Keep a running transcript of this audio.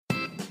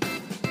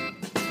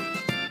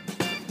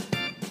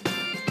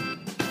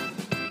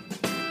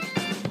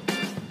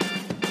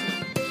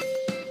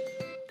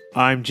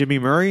I'm Jimmy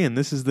Murray, and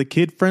this is the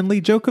kid-friendly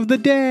joke of the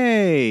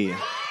day.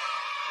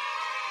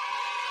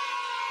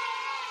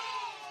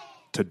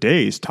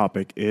 Today's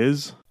topic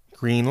is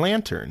Green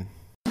Lantern.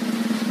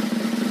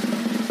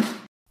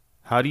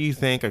 How do you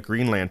thank a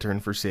Green Lantern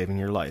for saving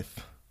your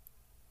life?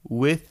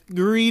 With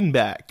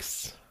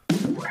greenbacks.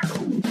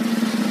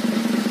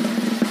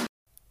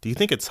 Do you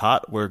think it's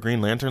hot where Green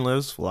Lantern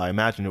lives? Well, I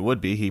imagine it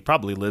would be. He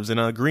probably lives in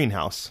a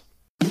greenhouse.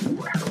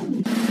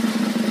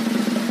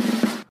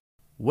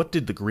 What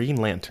did the Green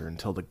Lantern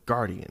tell the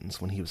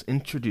Guardians when he was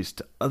introduced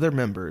to other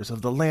members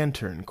of the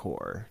Lantern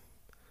Corps?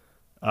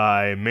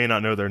 I may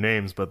not know their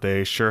names, but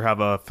they sure have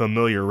a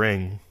familiar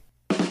ring.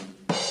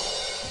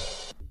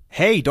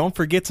 Hey, don't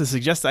forget to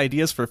suggest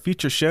ideas for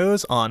future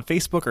shows on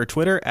Facebook or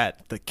Twitter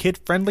at the Kid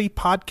Friendly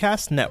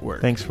Podcast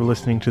Network. Thanks for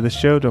listening to the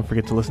show. Don't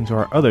forget to listen to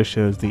our other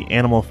shows, the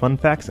Animal Fun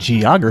Facts,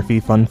 Geography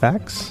Fun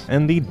Facts,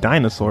 and the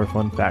Dinosaur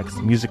Fun Facts.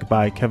 Music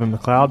by Kevin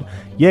MacLeod.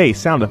 Yay,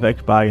 sound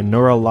effect by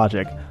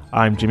Neurologic.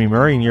 I'm Jimmy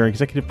Murray, and your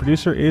executive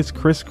producer is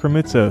Chris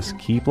Kremitzos.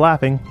 Keep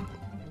laughing.